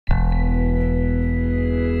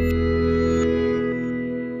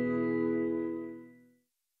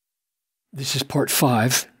This is part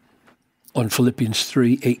 5 on Philippians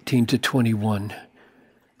 3:18-21.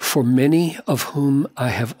 For many of whom I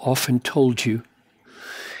have often told you,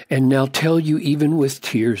 and now tell you even with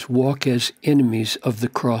tears, walk as enemies of the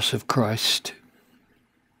cross of Christ.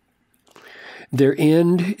 Their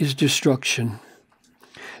end is destruction.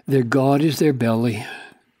 Their God is their belly,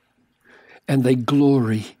 and they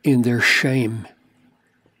glory in their shame,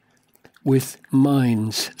 with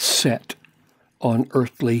minds set on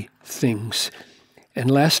earthly things. And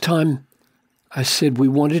last time I said we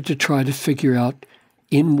wanted to try to figure out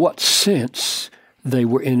in what sense they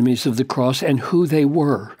were enemies of the cross and who they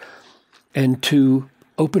were. And to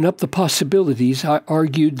open up the possibilities, I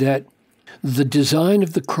argued that the design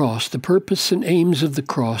of the cross, the purpose and aims of the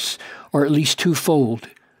cross, are at least twofold.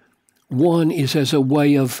 One is as a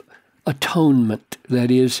way of atonement, that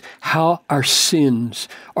is, how our sins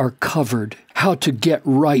are covered, how to get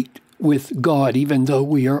right with God even though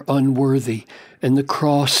we are unworthy. And the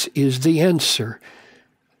cross is the answer.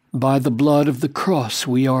 By the blood of the cross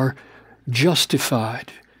we are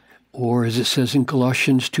justified. Or as it says in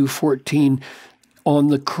Colossians 2:14, on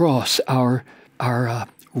the cross our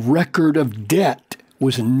record of debt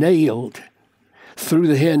was nailed through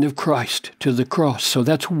the hand of Christ to the cross. So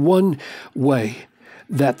that's one way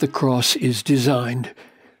that the cross is designed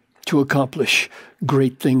to accomplish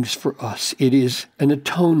great things for us. It is an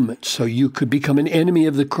atonement. So you could become an enemy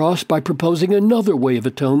of the cross by proposing another way of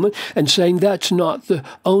atonement and saying that's not the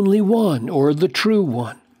only one or the true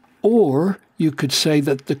one. Or you could say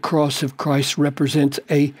that the cross of Christ represents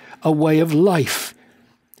a way of life.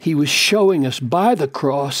 He was showing us by the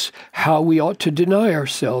cross how we ought to deny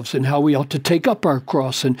ourselves and how we ought to take up our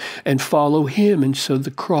cross and follow him. And so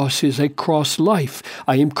the cross is a cross life.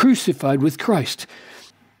 I am crucified with Christ,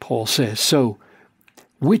 Paul says. So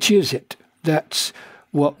which is it? That's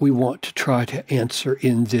what we want to try to answer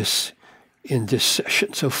in this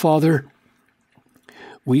session. So Father,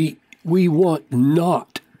 we want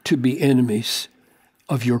not to be enemies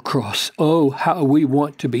of your cross. Oh, how we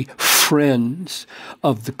want to be friends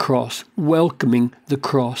of the cross, welcoming the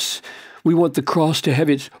cross. We want the cross to have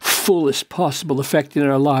its fullest possible effect in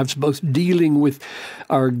our lives, both dealing with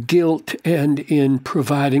our guilt and in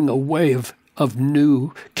providing a way of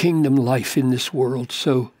new kingdom life in this world.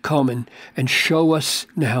 So come and show us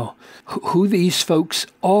now who these folks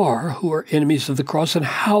are who are enemies of the cross and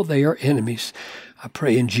how they are enemies. I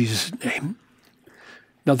pray in Jesus' name.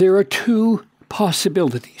 Now there are two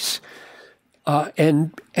possibilities.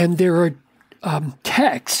 And there are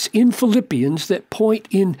texts in Philippians that point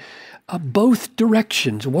in both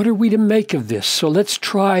directions. What are we to make of this? So let's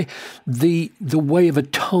try the way of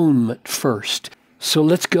atonement first. So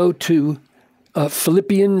let's go to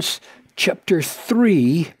Philippians chapter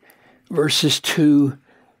 3, verses 2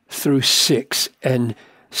 through 6, and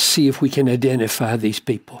see if we can identify these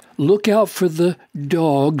people. Look out for the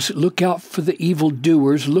dogs. Look out for the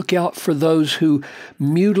evildoers. Look out for those who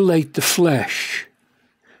mutilate the flesh.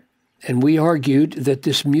 And we argued that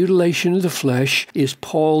this mutilation of the flesh is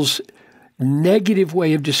Paul's negative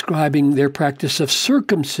way of describing their practice of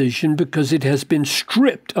circumcision because it has been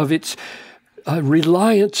stripped of its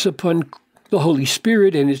reliance upon the Holy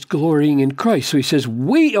Spirit and its glorying in Christ. So he says,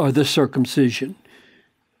 we are the circumcision.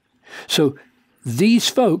 So these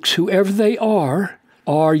folks, whoever they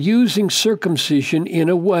are using circumcision in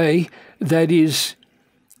a way that is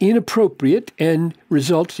inappropriate and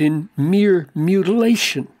results in mere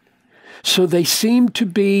mutilation. So they seem to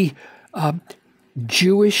be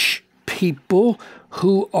Jewish people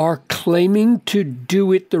who are claiming to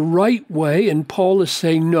do it the right way, and Paul is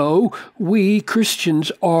saying, no, we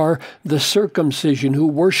Christians are the circumcision who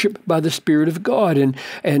worship by the Spirit of God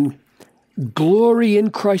and glory in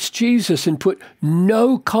Christ Jesus and put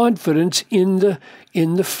no confidence in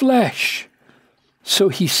the flesh. So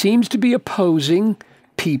he seems to be opposing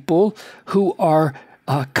people who are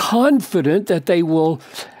confident that they will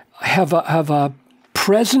have a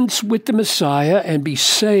presence with the Messiah and be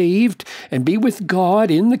saved and be with God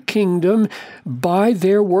in the kingdom by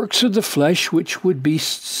their works of the flesh, which would be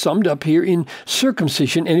summed up here in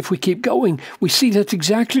circumcision. And if we keep going, we see that's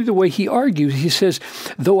exactly the way he argues. He says,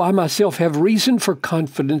 though I myself have reason for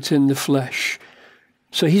confidence in the flesh.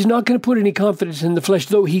 So he's not going to put any confidence in the flesh,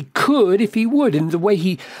 though he could if he would. And the way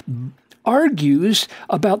he argues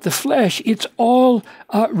about the flesh, it's all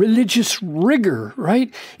religious rigor,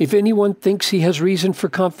 right? If anyone thinks he has reason for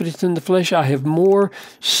confidence in the flesh, I have more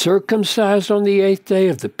circumcised on the 8th day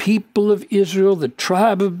of the people of Israel, the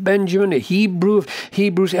tribe of Benjamin, a Hebrew of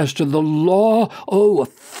Hebrews, as to the law, oh, a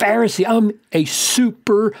Pharisee, I'm a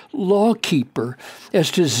super law keeper.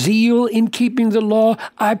 As to zeal in keeping the law,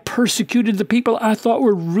 I persecuted the people I thought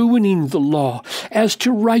were ruining the law. As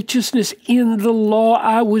to righteousness in the law,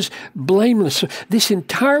 I was blameless. So this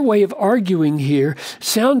entire way of arguing here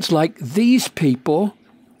sounds like these people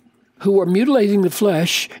who are mutilating the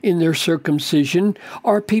flesh in their circumcision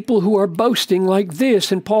are people who are boasting like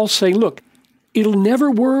this. And Paul's saying, look, it'll never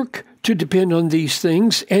work to depend on these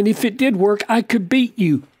things. And if it did work, I could beat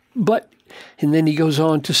you. And then he goes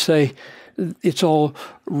on to say, it's all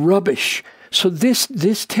rubbish. So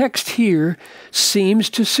this text here seems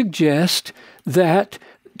to suggest that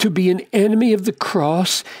to be an enemy of the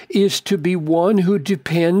cross is to be one who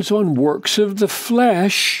depends on works of the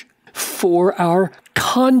flesh for our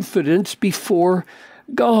confidence before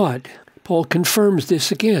God. Paul confirms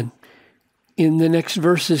this again in the next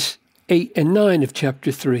verses 8 and 9 of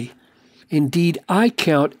chapter 3. Indeed, I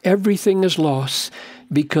count everything as loss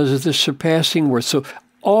because of the surpassing worth. So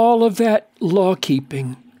all of that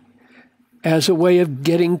law-keeping as a way of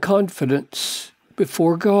getting confidence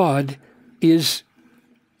before God is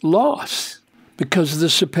loss because of the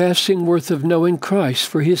surpassing worth of knowing Christ.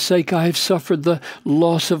 For his sake I have suffered the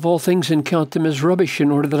loss of all things and count them as rubbish in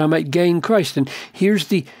order that I might gain Christ. And here's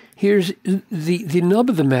the nub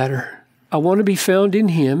of the matter. I want to be found in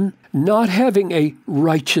him, not having a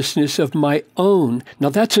righteousness of my own. Now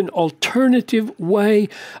that's an alternative way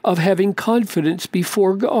of having confidence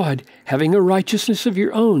before God, having a righteousness of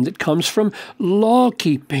your own that comes from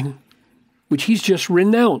law-keeping, which he's just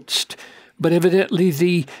renounced. But evidently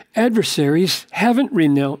the adversaries haven't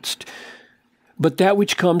renounced. But that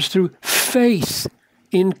which comes through faith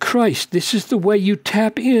in Christ. This is the way you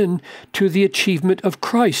tap in to the achievement of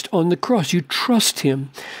Christ on the cross. You trust him,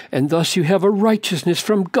 and thus you have a righteousness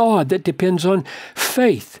from God that depends on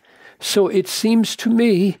faith. So it seems to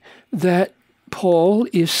me that Paul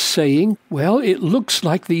is saying, well, it looks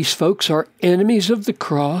like these folks are enemies of the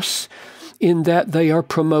cross in that they are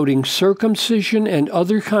promoting circumcision and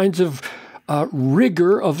other kinds of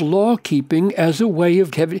rigor of law-keeping as a way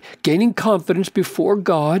of gaining confidence before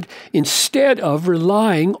God instead of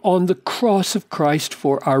relying on the cross of Christ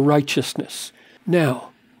for our righteousness. Now,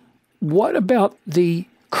 what about the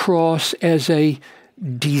cross as a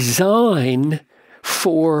design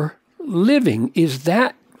for living? Is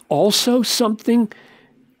that also something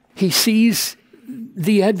he sees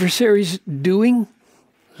the adversaries doing?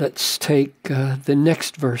 Let's take the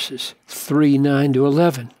next verses, 3:9 to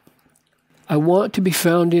 11. I want to be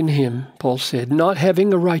found in him, Paul said, not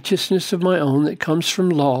having a righteousness of my own that comes from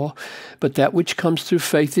law, but that which comes through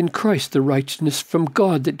faith in Christ, the righteousness from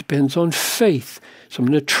God that depends on faith. So I'm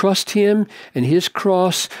going to trust him and his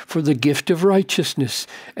cross for the gift of righteousness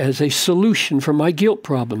as a solution for my guilt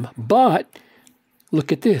problem. But,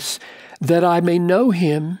 look at this, that I may know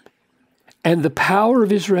him and the power of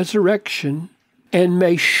his resurrection, and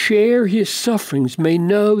may share his sufferings, may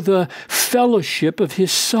know the fellowship of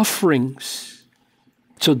his sufferings.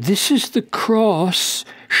 So this is the cross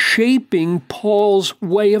shaping Paul's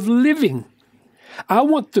way of living. I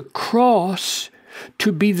want the cross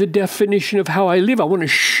to be the definition of how I live. I want to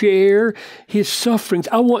share his sufferings.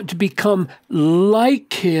 I want to become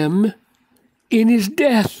like him in his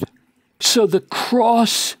death. So the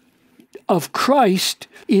cross of Christ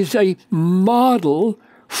is a model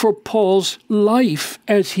for Paul's life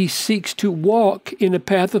as he seeks to walk in a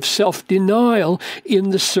path of self-denial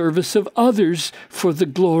in the service of others for the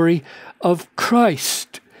glory of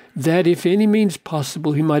Christ, that if any means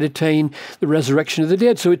possible he might attain the resurrection of the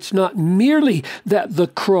dead. So it's not merely that the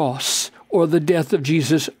cross or the death of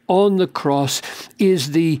Jesus on the cross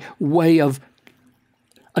is the way of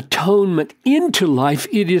atonement into life.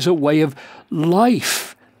 It is a way of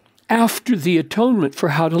life after the atonement for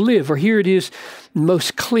how to live. Or here it is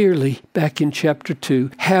most clearly back in chapter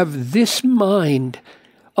 2. Have this mind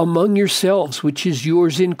among yourselves, which is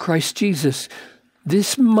yours in Christ Jesus.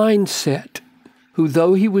 This mindset, who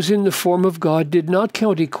though he was in the form of God, did not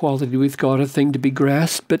count equality with God a thing to be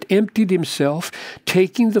grasped, but emptied himself,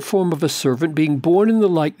 taking the form of a servant, being born in the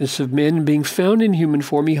likeness of men, and being found in human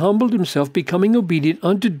form, he humbled himself, becoming obedient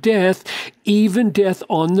unto death, even death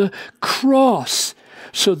on the cross.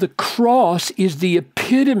 So the cross is the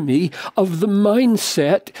epitome of the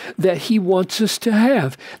mindset that he wants us to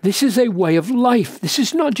have. This is a way of life. This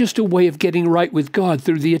is not just a way of getting right with God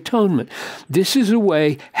through the atonement. This is a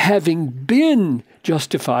way, having been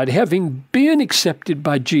justified, having been accepted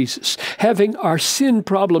by Jesus, having our sin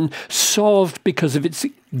problem solved because of its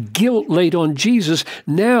guilt laid on Jesus,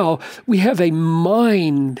 now we have a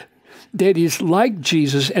mind that is like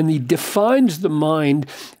Jesus, and he defines the mind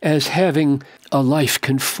as having a life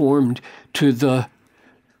conformed to the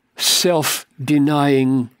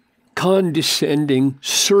self-denying, condescending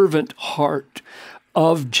servant heart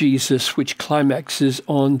of Jesus, which climaxes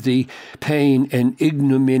on the pain and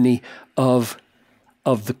ignominy of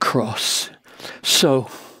the cross. So,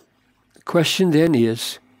 the question then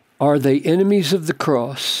is, are they enemies of the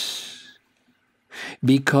cross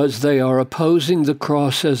because they are opposing the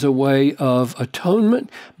cross as a way of atonement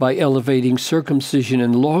by elevating circumcision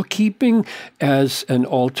and law-keeping as an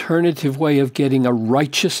alternative way of getting a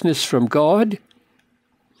righteousness from God?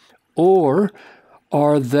 Or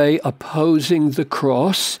are they opposing the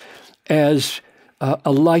cross as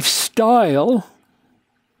a lifestyle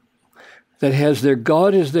that has their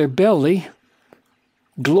God as their belly,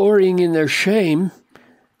 glorying in their shame,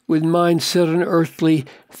 with mind set on earthly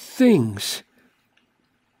things?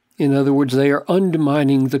 In other words, they are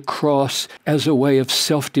undermining the cross as a way of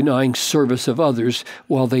self-denying service of others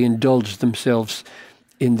while they indulge themselves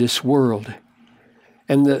in this world.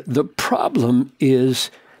 And the problem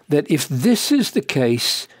is that if this is the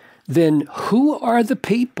case, then who are the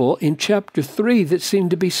people in chapter 3 that seem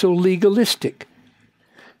to be so legalistic?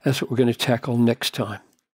 That's what we're going to tackle next time.